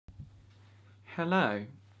Hello,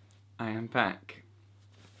 I am back.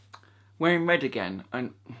 Wearing red again,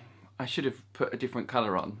 and I should have put a different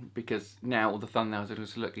colour on because now all the thumbnails will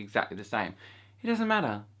just look exactly the same. It doesn't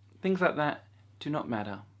matter. Things like that do not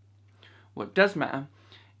matter. What does matter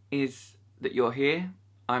is that you're here,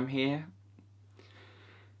 I'm here.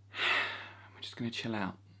 We're just going to chill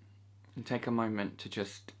out and take a moment to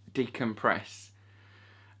just decompress.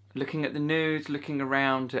 Looking at the news, looking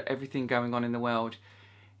around at everything going on in the world,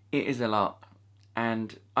 it is a lot.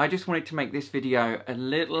 And I just wanted to make this video a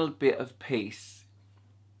little bit of peace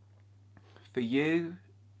for you,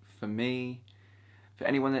 for me, for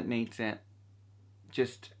anyone that needs it.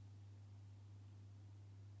 Just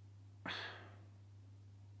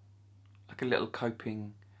like a little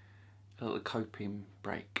coping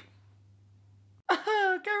break.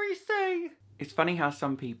 Gary C. It's funny how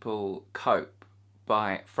some people cope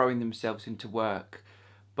by throwing themselves into work,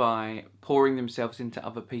 by pouring themselves into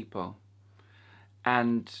other people,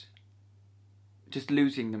 and just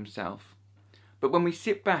losing themselves. But when we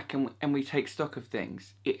sit back and we take stock of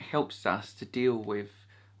things, it helps us to deal with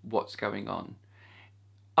what's going on.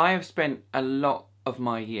 I have spent a lot of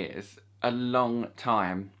my years, a long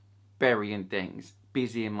time, burying things,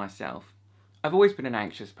 busying myself. I've always been an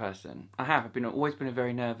anxious person. I've always been a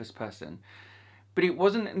very nervous person. But it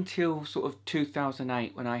wasn't until sort of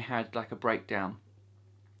 2008 when I had like a breakdown.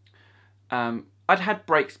 I'd had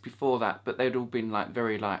breaks before that, but they'd all been like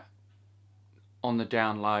very like on the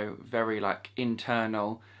down low, very like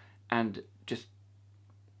internal, and just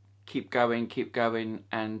keep going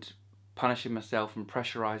and punishing myself and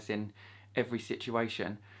pressurizing every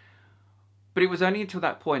situation. But it was only until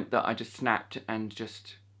that point that I just snapped and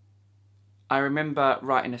just... I remember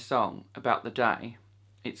writing a song about the day.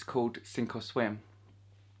 It's called Sink or Swim.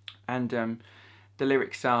 And the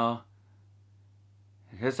lyrics are: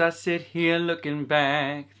 as I sit here looking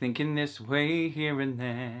back, thinking this way here and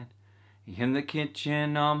that, in the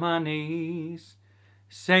kitchen on my knees,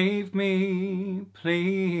 save me,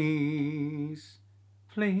 please,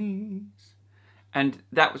 please. And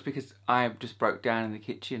that was because I just broke down in the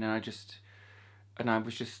kitchen, and I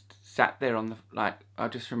was just sat there on the, like, I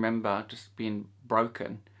just remember just being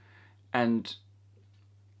broken. And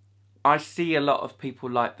I see a lot of people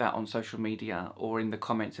like that on social media or in the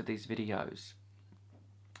comments of these videos.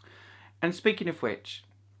 And speaking of which,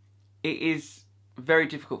 it is very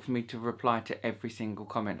difficult for me to reply to every single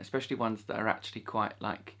comment, especially ones that are actually quite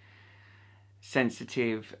like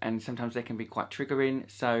sensitive, and sometimes they can be quite triggering.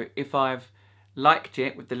 So if I've liked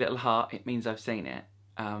it with the little heart, it means I've seen it,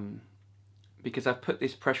 because I've put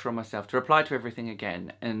this pressure on myself to reply to everything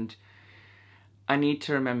again, and I need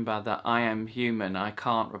to remember that I am human. I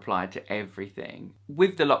can't reply to everything.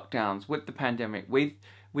 With the lockdowns, with the pandemic, with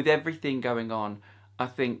everything going on, I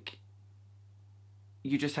think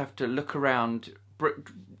you just have to look around,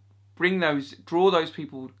 draw those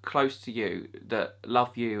people close to you that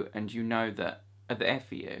love you and you know that are there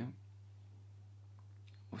for you.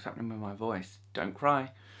 What's happening with my voice? Don't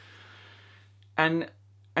cry. And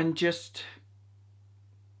just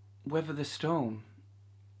weather the storm.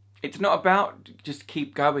 It's not about just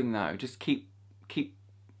keep going though, just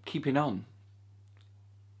keeping on.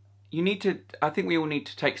 You need to, I think we all need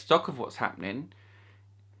to take stock of what's happening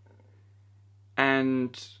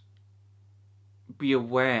and be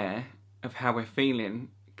aware of how we're feeling,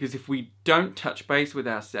 because if we don't touch base with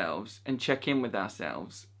ourselves and check in with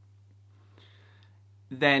ourselves,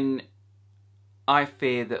 then I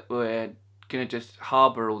fear that we're going to just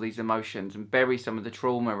harbour all these emotions and bury some of the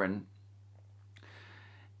trauma.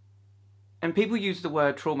 And people use the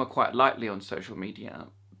word trauma quite lightly on social media,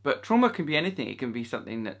 but trauma can be anything. It can be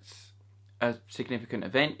something that's a significant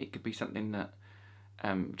event. It could be something that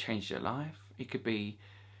changed your life. It could be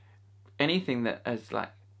anything that has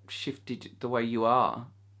like shifted the way you are.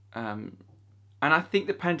 And I think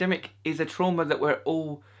the pandemic is a trauma that we're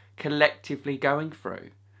all collectively going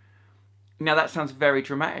through. Now that sounds very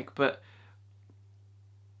dramatic, but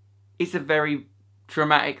it's a very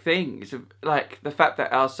dramatic thing. It's like the fact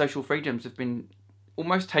that our social freedoms have been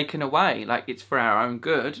almost taken away. Like, it's for our own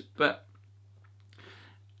good, but...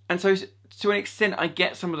 And so to an extent I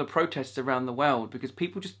get some of the protests around the world because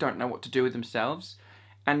people just don't know what to do with themselves.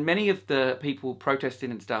 And many of the people protesting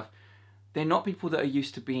and stuff, they're not people that are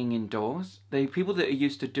used to being indoors. They're people that are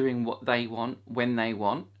used to doing what they want when they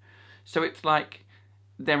want. So it's like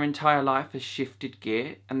their entire life has shifted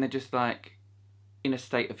gear and they're just like in a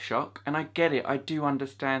state of shock. And I get it, I do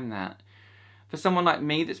understand that. For someone like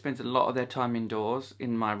me that spends a lot of their time indoors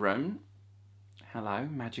in my room, hello,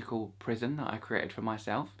 magical prison that I created for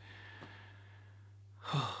myself.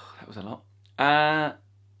 That was a lot.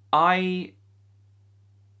 I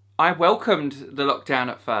I welcomed the lockdown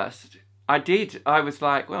at first. I did. I was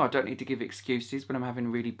like, well, I don't need to give excuses when I'm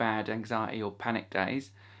having really bad anxiety or panic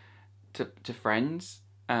days to friends.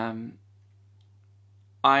 There's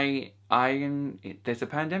a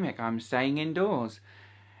pandemic. I'm staying indoors.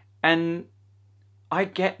 And I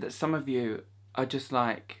get that some of you are just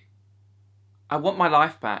like, I want my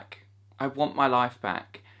life back. I want my life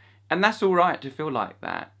back. And that's all right to feel like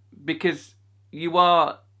that, because you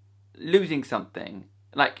are losing something.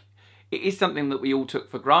 Like, it is something that we all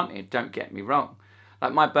took for granted, don't get me wrong.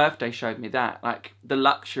 Like, my birthday showed me that. Like, the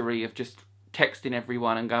luxury of just texting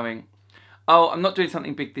everyone and going, oh, I'm not doing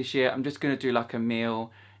something big this year. I'm just going to do like a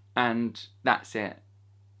meal and that's it.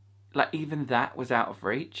 Like, even that was out of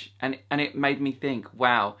reach. And it made me think,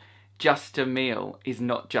 wow, just a meal is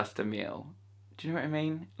not just a meal. Do you know what I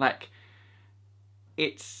mean? Like,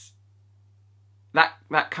 it's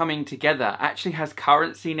that coming together actually has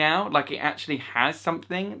currency now. Like, it actually has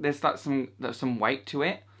something. There's like some weight to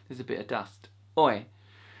it. There's a bit of dust. Oi.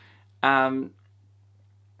 And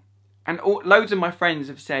loads of my friends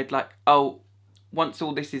have said, like, oh, once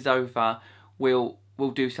all this is over, we'll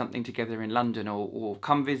do something together in London, or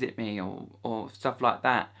come visit me, or stuff like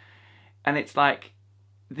that. And it's like,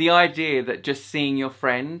 the idea that just seeing your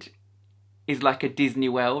friend is like a Disney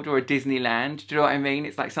World or a Disneyland. Do you know what I mean?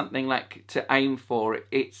 It's like something like to aim for.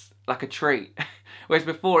 It's like a treat. Whereas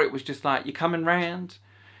before it was just like, you coming round?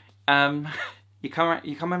 You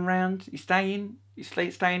coming round? You staying? You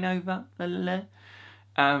staying over? La, la,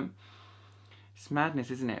 la. It's madness,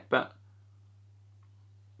 isn't it? But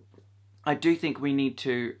I do think we need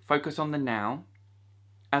to focus on the now.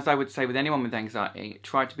 As I would say with anyone with anxiety,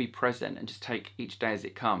 try to be present and just take each day as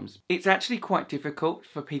it comes. It's actually quite difficult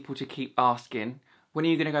for people to keep asking, when are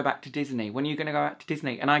you going to go back to Disney? When are you going to go back to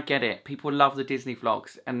Disney? And I get it. People love the Disney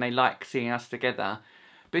vlogs and they like seeing us together.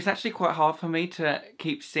 But it's actually quite hard for me to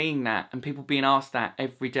keep seeing that and people being asked that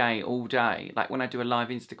every day, all day. Like when I do a live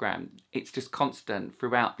Instagram, it's just constant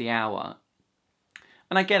throughout the hour.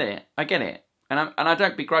 And I get it. I get it. And I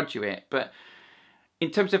don't begrudge you it. But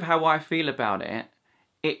in terms of how I feel about it,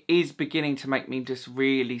 it is beginning to make me just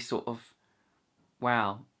really sort of,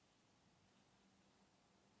 wow,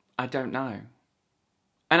 I don't know.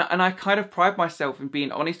 And I kind of pride myself in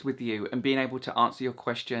being honest with you and being able to answer your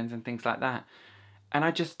questions and things like that. And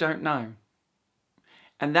I just don't know.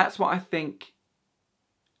 And that's what I think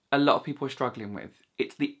a lot of people are struggling with.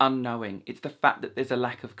 It's the unknowing. It's the fact that there's a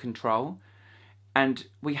lack of control. And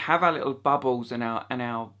we have our little bubbles and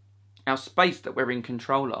our space that we're in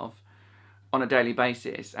control of on a daily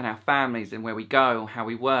basis, and our families and where we go, how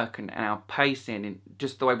we work, and our pacing and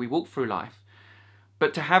just the way we walk through life.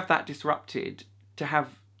 But to have that disrupted, to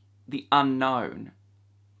have the unknown,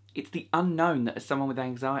 it's the unknown that as someone with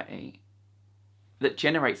anxiety, that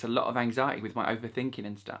generates a lot of anxiety with my overthinking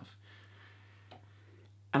and stuff.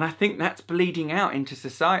 And I think that's bleeding out into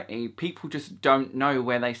society. People just don't know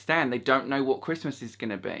where they stand. They don't know what Christmas is going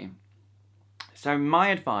to be. So my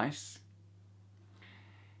advice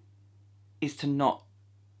is to not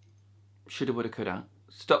shoulda, woulda, coulda.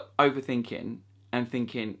 Stop overthinking and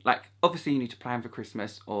thinking, like, obviously you need to plan for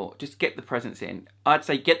Christmas or just get the presents in. I'd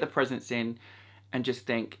say get the presents in and just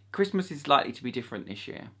think, Christmas is likely to be different this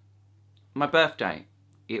year. My birthday,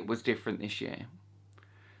 it was different this year.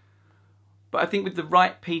 But I think with the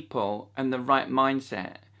right people and the right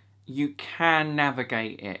mindset, you can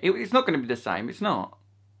navigate it. It's not going to be the same. It's not.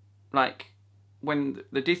 Like, when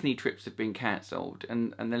the Disney trips have been cancelled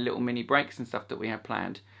and the little mini breaks and stuff that we had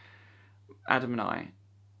planned, Adam and I,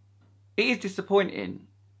 it is disappointing.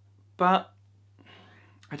 But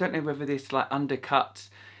I don't know whether this like undercuts,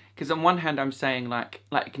 because on one hand I'm saying like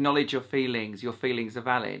acknowledge your feelings are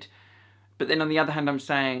valid. But then on the other hand I'm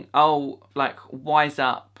saying, oh, like wise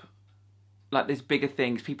up. Like there's bigger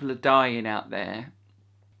things, people are dying out there.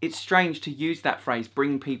 It's strange to use that phrase,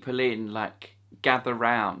 bring people in, like gather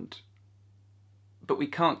round. But we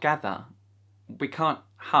can't gather. We can't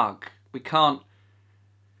hug. We can't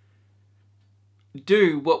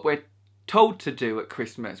do what we're told to do at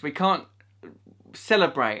Christmas. We can't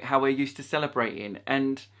celebrate how we're used to celebrating.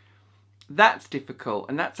 And that's difficult.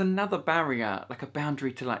 And that's another barrier, like a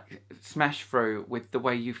boundary to like smash through with the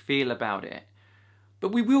way you feel about it.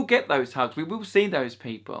 But we will get those hugs. We will see those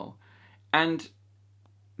people. And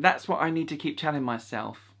that's what I need to keep telling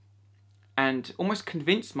myself and almost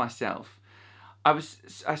convince myself. I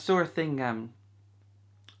saw a thing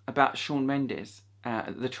about Shawn Mendes,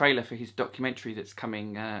 the trailer for his documentary that's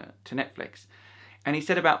coming to Netflix. And he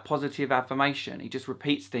said about positive affirmation. He just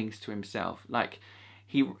repeats things to himself. Like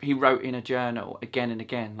he wrote in a journal again and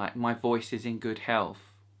again, like, my voice is in good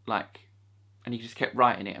health. Like, And he just kept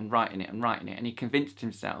writing it and writing it and writing it, and he convinced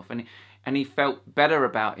himself, and he felt better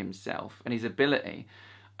about himself and his ability.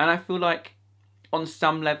 And I feel like on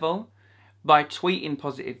some level, by tweeting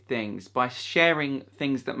positive things, by sharing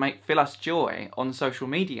things that fill us joy on social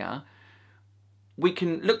media, we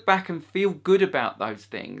can look back and feel good about those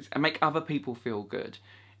things and make other people feel good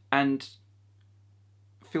and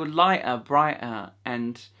feel lighter, brighter,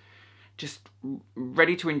 and just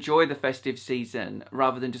ready to enjoy the festive season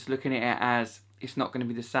rather than just looking at it as it's not going to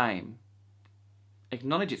be the same.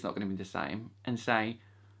 Acknowledge it's not going to be the same and say,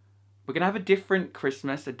 we're going to have a different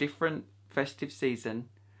Christmas, a different festive season,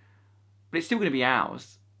 but it's still going to be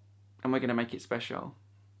ours and we're going to make it special.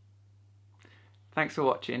 Thanks for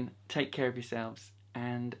watching. Take care of yourselves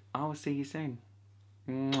and I will see you soon.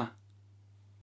 Mwah.